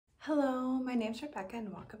Hello, my name's Rebecca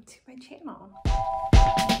and welcome to my channel.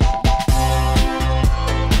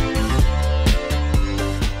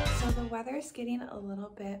 So the weather is getting a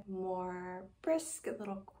little bit more brisk, a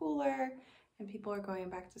little cooler, and people are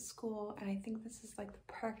going back to school, and I think this is like the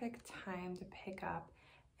perfect time to pick up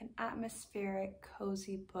an atmospheric,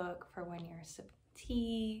 cozy book for when you're sipping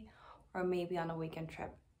tea or maybe on a weekend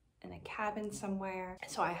trip in a cabin somewhere.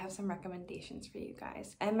 So I have some recommendations for you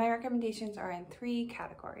guys. And my recommendations are in 3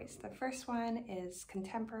 categories. The first one is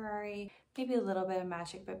contemporary, maybe a little bit of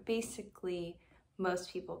magic, but basically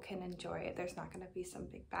most people can enjoy it. There's not going to be some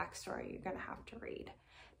big backstory you're going to have to read.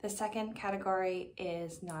 The second category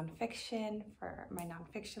is nonfiction for my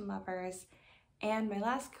nonfiction lovers. And my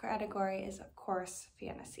last category is, of course,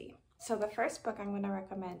 fantasy. So the first book I'm going to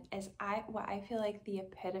recommend is what I feel like the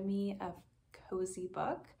epitome of cozy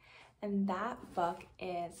book. And that book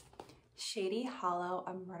is Shady Hollow,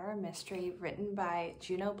 a murder mystery written by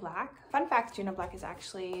Juno Black. Fun fact, Juno Black is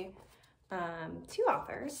actually 2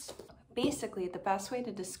 authors. Basically, the best way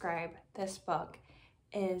to describe this book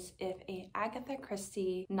is if a Agatha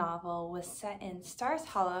Christie novel was set in Stars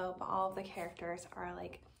Hollow, but all of the characters are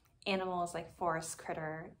like animals like forest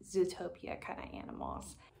critter, Zootopia kind of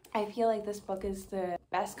animals. I feel like this book is the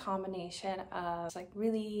best combination of like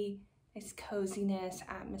really nice coziness,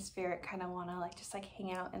 atmospheric, kind of want to just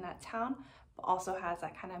hang out in that town, but also has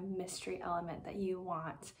that kind of mystery element that you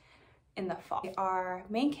want in the fall. Our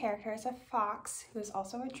main character is a fox who is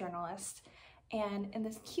also a journalist, and in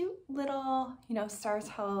this cute little, Stars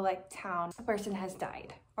Hollow like town, a person has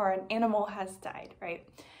died, or an animal has died, right?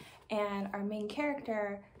 And our main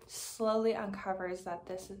character slowly uncovers that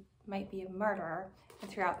this might be a murder,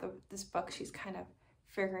 and throughout this book she's kind of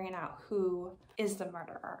figuring out who is the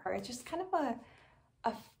murderer. It's just kind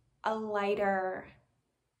of a lighter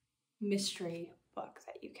mystery book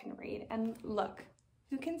that you can read. And look,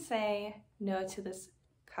 who can say no to this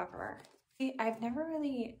cover? I've never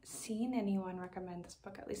really seen anyone recommend this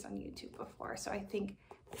book, at least on YouTube before, so I think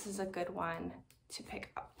this is a good one to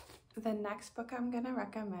pick up. The next book I'm going to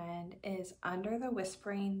recommend is Under the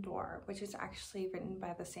Whispering Door, which is actually written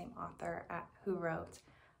by the same author who wrote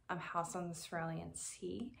House on the Cerulean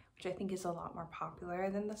Sea, which I think is a lot more popular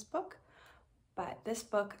than this book. But this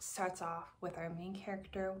book starts off with our main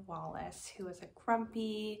character, Wallace, who is a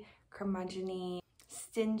grumpy, curmudgeon-y,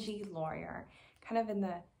 stingy lawyer, kind of in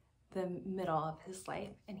the middle of his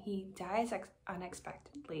life, and he dies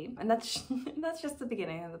unexpectedly. And that's just the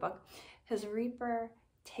beginning of the book. His reaper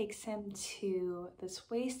takes him to this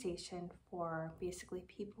way station for basically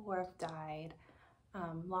people who have died,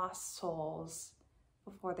 lost souls,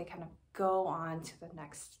 before they kind of go on to the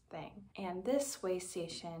next thing. And this way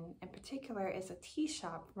station in particular is a tea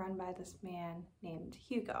shop run by this man named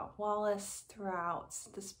Hugo. Wallace, throughout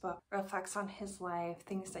this book, reflects on his life,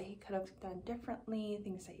 things that he could have done differently,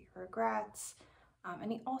 things that he regrets,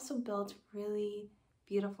 and he also builds really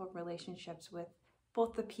beautiful relationships with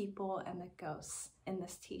both the people and the ghosts in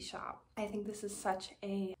this tea shop. I think this is such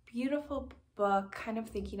a beautiful book, kind of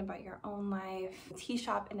thinking about your own life. The tea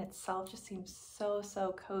shop in itself just seems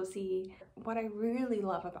so cozy. What I really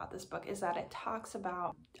love about this book is that it talks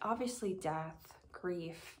about obviously death,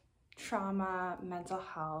 grief, trauma, mental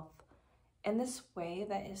health in this way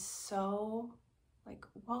that is so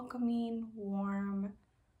welcoming, warm,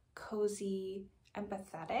 cozy,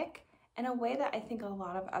 empathetic, in a way that I think a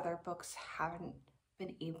lot of other books haven't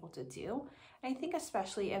been able to do. And I think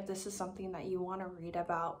especially if this is something that you want to read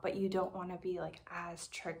about but you don't want to be as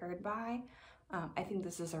triggered by, I think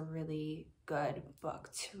this is a really good book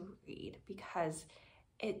to read because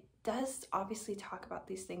it does obviously talk about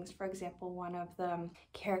these things. For example, one of the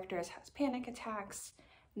characters has panic attacks,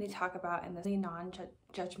 and they talk about in this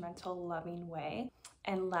non-judgmental, loving way,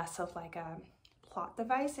 and less of a plot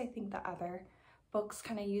device I think the other books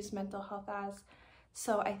kind of use mental health as.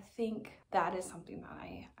 So I think that is something that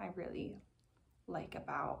I really like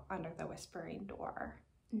about Under the Whispering Door.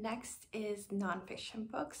 Next is nonfiction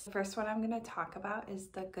books. The first one I'm going to talk about is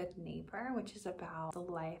The Good Neighbor, which is about the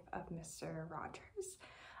life of Mr. Rogers,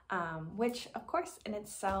 which of course in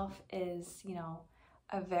itself is,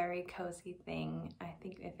 a very cozy thing. I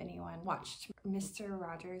think if anyone watched Mr.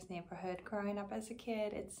 Rogers' Neighborhood growing up as a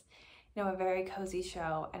kid, it's, a very cozy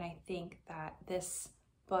show, and I think that this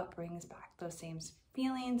book brings back those same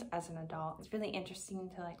feelings as an adult. It's really interesting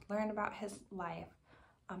to learn about his life,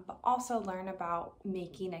 but also learn about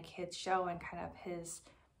making a kids show and kind of his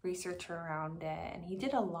research around it. And he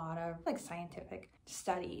did a lot of scientific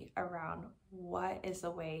study around what is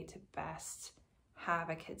the way to best have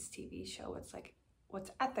a kids TV show.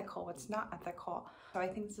 What's ethical, what's not ethical. So I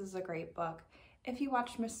think this is a great book. if you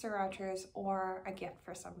watched Mr. Rogers, or a gift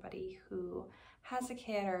for somebody who has a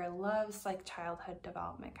kid or loves like childhood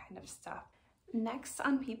development kind of stuff. Next,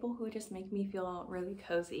 on people who just make me feel really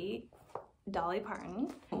cozy, Dolly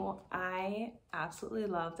Parton. I absolutely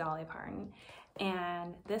love Dolly Parton,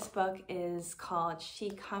 and this book is called She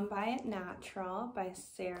Come By It Natural by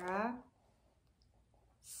Sarah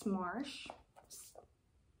Smarsh.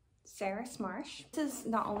 This is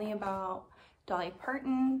not only about Dolly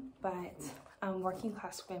Parton, but working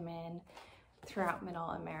class women throughout Middle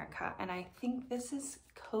America. And I think this is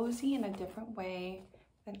cozy in a different way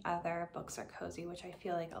than other books are cozy, which I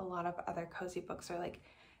feel like a lot of other cozy books are like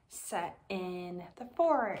set in the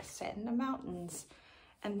forest, set in the mountains.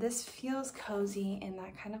 And this feels cozy in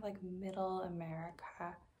that kind of like Middle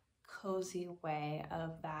America cozy way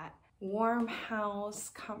of that warm house,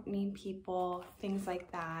 company people, things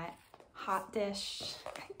like that. Hot dish,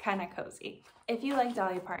 kind of cozy. If you like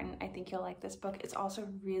Dolly Parton, I think you'll like this book. It's also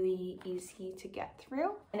really easy to get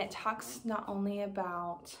through, and it talks not only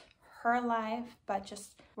about her life, but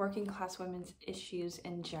just working class women's issues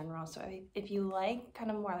in general. So if you like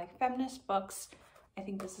kind of more like feminist books, I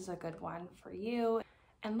think this is a good one for you.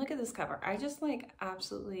 And look at this cover. I just like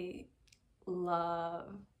absolutely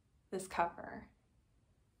love this cover.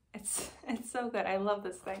 It's so good. I love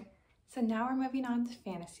this thing. So now we're moving on to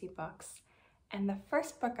fantasy books. And the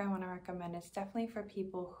first book I want to recommend is definitely for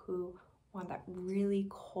people who want that really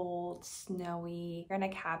cold, snowy, you're in a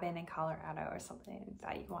cabin in Colorado or something like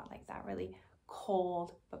that. You want like that really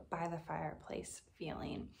cold, but by the fireplace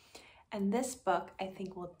feeling. And this book, I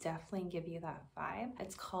think, will definitely give you that vibe.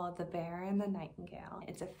 It's called The Bear and the Nightingale.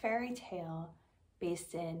 It's a fairy tale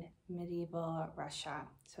based in medieval Russia.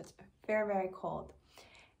 So it's very, very cold.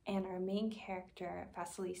 And our main character,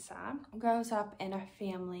 Vasilisa, grows up in a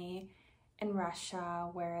family in Russia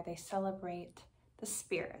where they celebrate the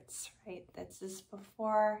spirits, right? This is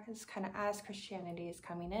before, this is kind of as Christianity is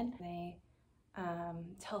coming in. They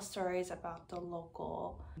tell stories about the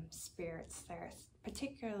local spirits there,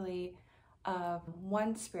 particularly of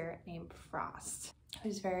one spirit named Frost,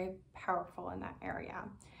 who's very powerful in that area.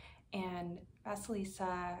 And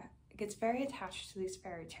Vasilisa gets very attached to these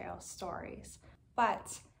fairy tale stories,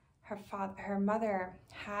 but her mother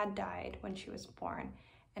had died when she was born,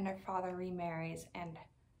 and her father remarries, and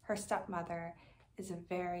her stepmother is a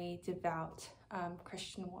very devout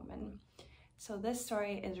Christian woman. So this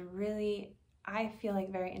story is really, I feel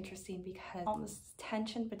like, very interesting because all this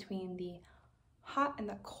tension between the hot and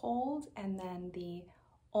the cold, and then the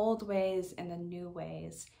old ways and the new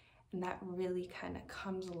ways, and that really kind of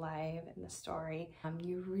comes alive in the story.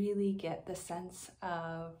 You really get the sense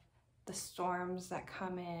of the storms that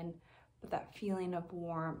come in, but that feeling of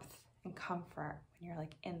warmth and comfort when you're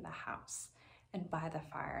like in the house and by the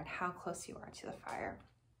fire, and how close you are to the fire.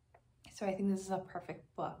 So I think this is a perfect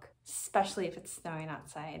book, especially if it's snowing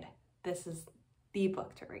outside. This is the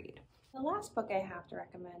book to read. The last book I have to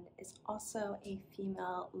recommend is also a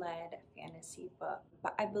female-led fantasy book,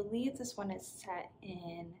 but I believe this one is set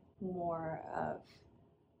in more of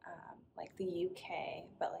like the UK,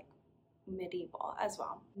 but like medieval as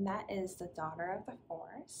well. And that is The Daughter of the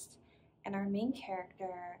Forest. And our main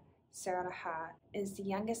character, Saraha, is the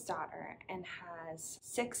youngest daughter and has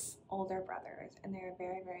 6 older brothers, and they're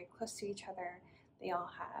very, very close to each other. They all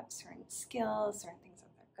have certain skills, certain things that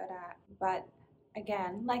they're good at. But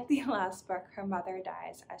again, like the last book, her mother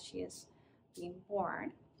dies as she is being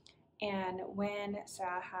born. And when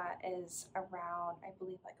Saraha is around, I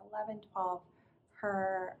believe like 11, 12,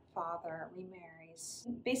 her father remarries,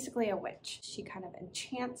 basically a witch. She kind of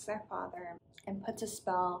enchants their father and puts a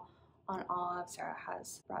spell on all of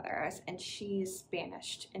Saraha's brothers, and she's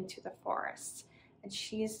banished into the forest. And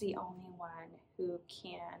she's the only one who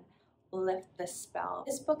can lift the spell.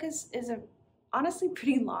 This book is a honestly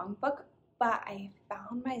pretty long book, but I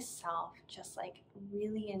found myself just like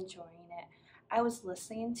really enjoying it. I was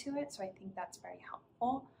listening to it, so I think that's very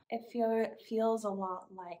helpful. It feels a lot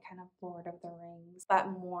like kind of Lord of the Rings, but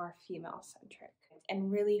more female-centric,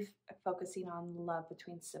 and really focusing on love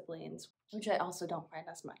between siblings, which I also don't find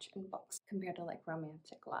as much in books compared to like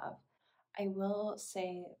romantic love. I will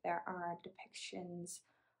say there are depictions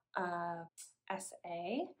of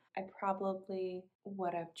SA. I probably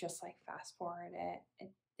would have just like fast forwarded it.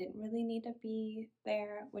 It didn't really need to be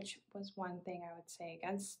there, which was one thing I would say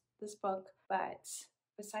against this book. But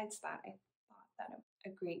besides that, I thought that a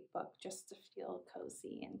great book just to feel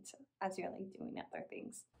cozy and as you're like doing other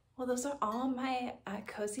things. Well, those are all my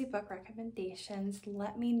cozy book recommendations.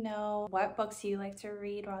 Let me know what books you like to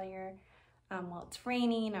read while you're while it's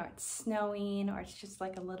raining or it's snowing or it's just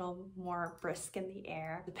like a little more brisk in the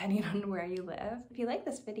air, depending on where you live. If you like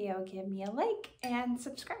this video, give me a like and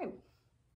subscribe.